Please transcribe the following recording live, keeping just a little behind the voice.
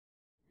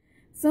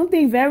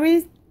Something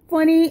very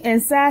funny and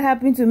sad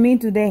happened to me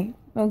today,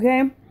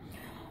 okay?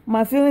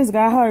 My feelings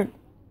got hurt.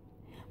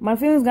 My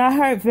feelings got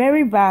hurt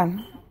very bad,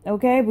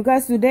 okay?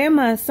 Because today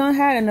my son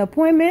had an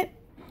appointment,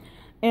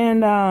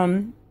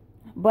 and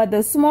but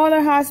the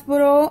smaller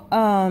hospital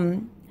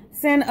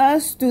sent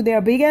us to their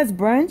biggest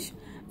branch,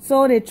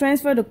 so they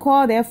transferred the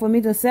call there for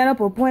me to set up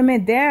an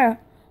appointment there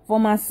for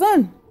my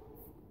son.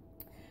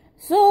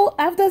 So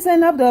after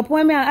setting up the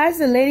appointment, I asked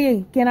the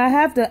lady, can I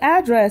have the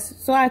address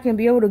so I can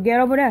be able to get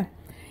over there?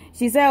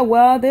 She said,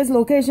 well, this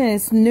location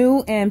is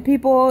new and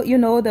people, you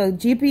know, the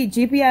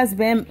GPS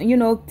been, you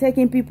know,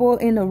 taking people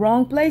in the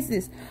wrong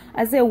places.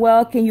 I said,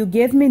 well, can you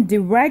give me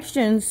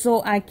directions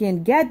so I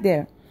can get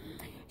there?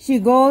 She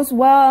goes,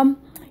 well,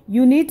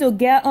 you need to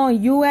get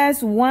on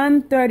US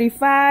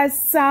 135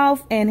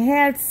 South and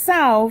head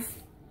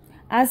south.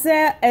 I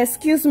said,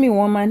 excuse me,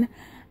 woman.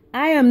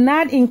 I am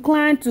not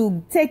inclined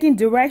to taking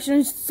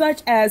directions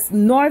such as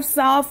north,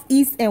 south,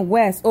 east, and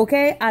west,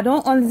 okay? I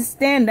don't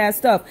understand that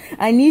stuff.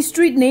 I need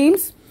street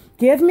names.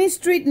 Give me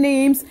street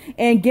names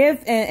and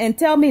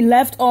tell me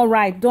left or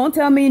right. Don't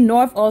tell me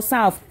north or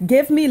south.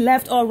 Give me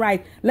left or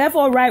right. Left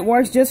or right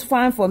works just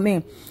fine for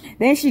me.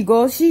 Then she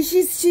goes,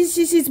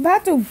 she's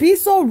about to be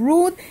so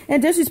rude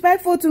and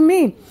disrespectful to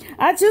me.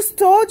 I just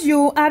told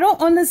you I don't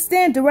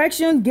understand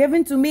direction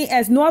given to me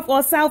as north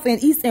or south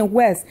and east and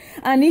west.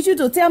 I need you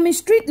to tell me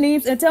street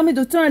names and tell me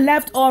to turn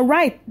left or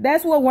right.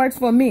 That's what works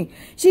for me.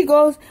 She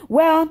goes,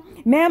 well,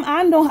 ma'am,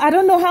 I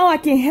don't know how I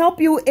can help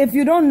you if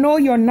you don't know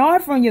your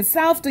north from your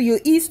south to your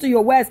east to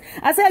your west.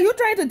 I said, are you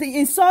trying to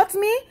insult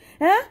me?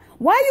 Huh?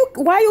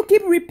 Why you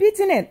keep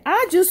repeating it?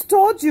 I just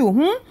told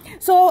you,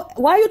 So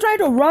why you trying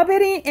to rub it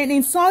in and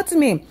insult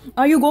me?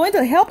 Are you going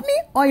to help me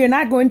or you're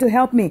not going to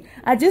help me?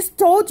 I just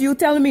told you,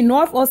 telling me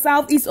north or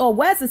south, east or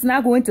west is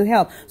not going to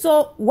help.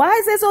 So why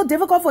is it so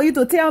difficult for you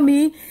to tell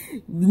me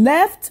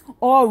left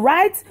or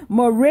right,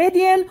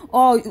 Meridian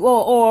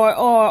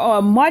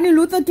or Martin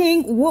Luther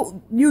King?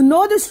 You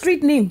know the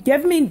street name.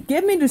 Give me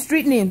the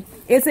street name.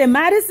 It's a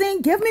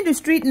Madison. Give me the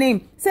street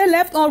name. Say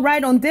left or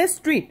right on this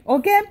street,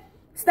 okay?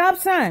 Stop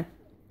sign.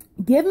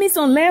 Give me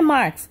some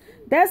landmarks.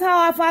 That's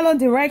how I follow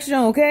direction,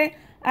 okay?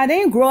 I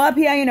didn't grow up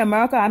here in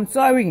America. I'm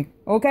sorry,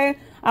 okay?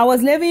 I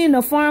was living in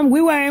a farm.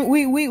 We weren't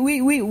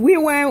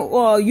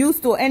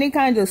used to any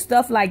kind of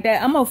stuff like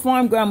that. I'm a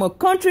farm girl. I'm a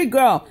country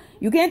girl.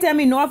 You can't tell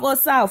me north or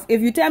south.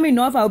 If you tell me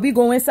north, I'll be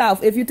going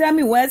south. If you tell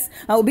me west,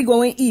 I'll be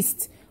going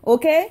east,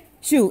 okay?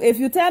 Shoot, if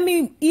you tell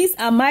me east,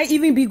 I might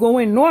even be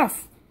going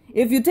north.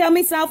 If you tell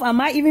me south, I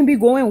might even be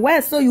going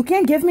west. So you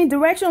can't give me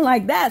direction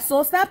like that.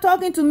 So stop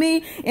talking to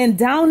me and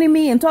downing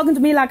me and talking to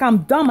me like I'm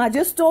dumb. I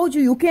just told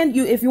you,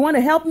 if you want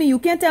to help me, you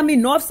can't tell me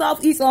north,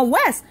 south, east, or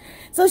west.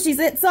 So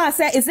I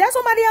said, is there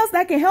somebody else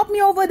that can help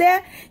me over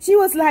there? She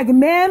was like,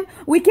 ma'am,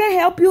 we can't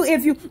help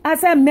you I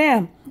said,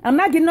 ma'am, I'm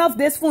not getting off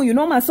this phone. You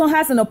know, my son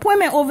has an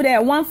appointment over there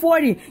at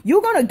 1:40.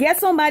 You're going to get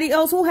somebody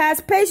else who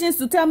has patience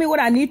to tell me what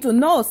I need to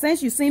know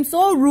since you seem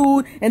so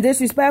rude and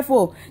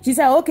disrespectful. She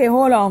said, okay,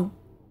 hold on.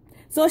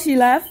 So she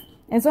left,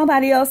 and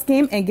somebody else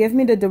came and gave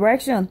me the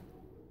direction.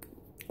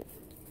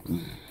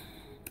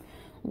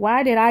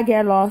 Why did I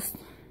get lost?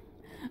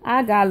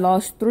 I got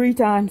lost 3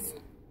 times.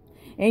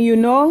 And you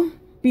know,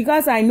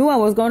 because I knew I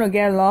was going to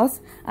get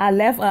lost, I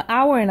left an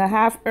hour and a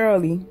half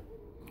early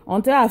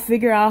until I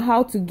figured out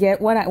how to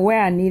get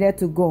where I needed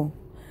to go.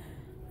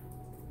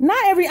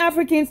 Not every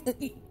African,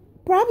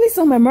 probably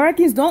some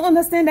Americans don't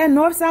understand that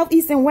north, south,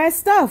 east, and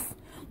west stuff.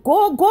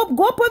 Go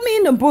put me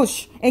in the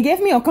bush and give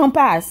me a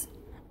compass.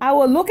 I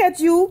will look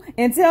at you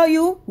and tell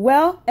you,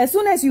 well, as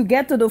soon as you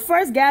get to the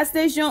first gas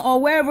station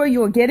or wherever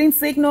you're getting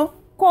signal,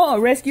 call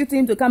a rescue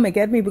team to come and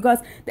get me, because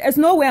there's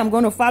no way I'm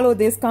going to follow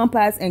this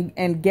compass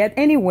and get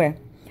anywhere.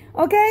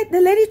 Okay?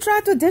 The lady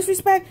tried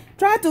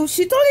to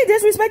she totally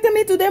disrespected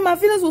me today. My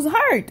feelings was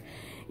hurt.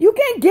 You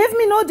can't give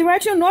me no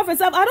direction north and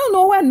south. I don't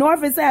know where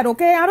north is at,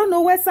 okay? I don't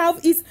know where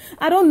south is.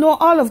 I don't know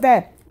all of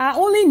that. I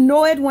only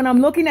know it when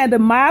I'm looking at the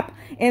map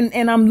and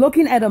I'm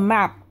looking at a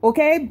map,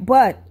 okay?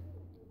 But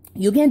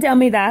you can't tell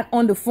me that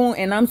on the phone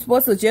and I'm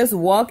supposed to just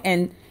walk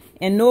and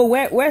know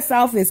where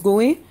south is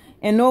going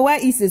and know where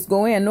east is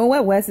going and know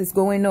where west is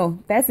going.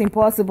 No, that's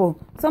impossible.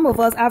 Some of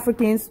us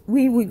Africans,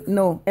 we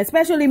know,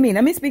 especially me.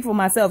 Let me speak for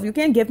myself. You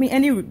can't give me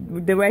any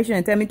direction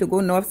and tell me to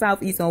go north,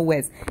 south, east, or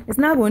west. It's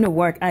not going to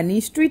work. I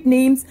need street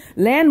names,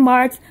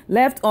 landmarks,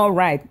 left or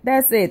right.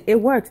 That's it.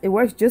 It works. It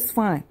works just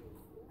fine.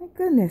 My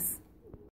goodness.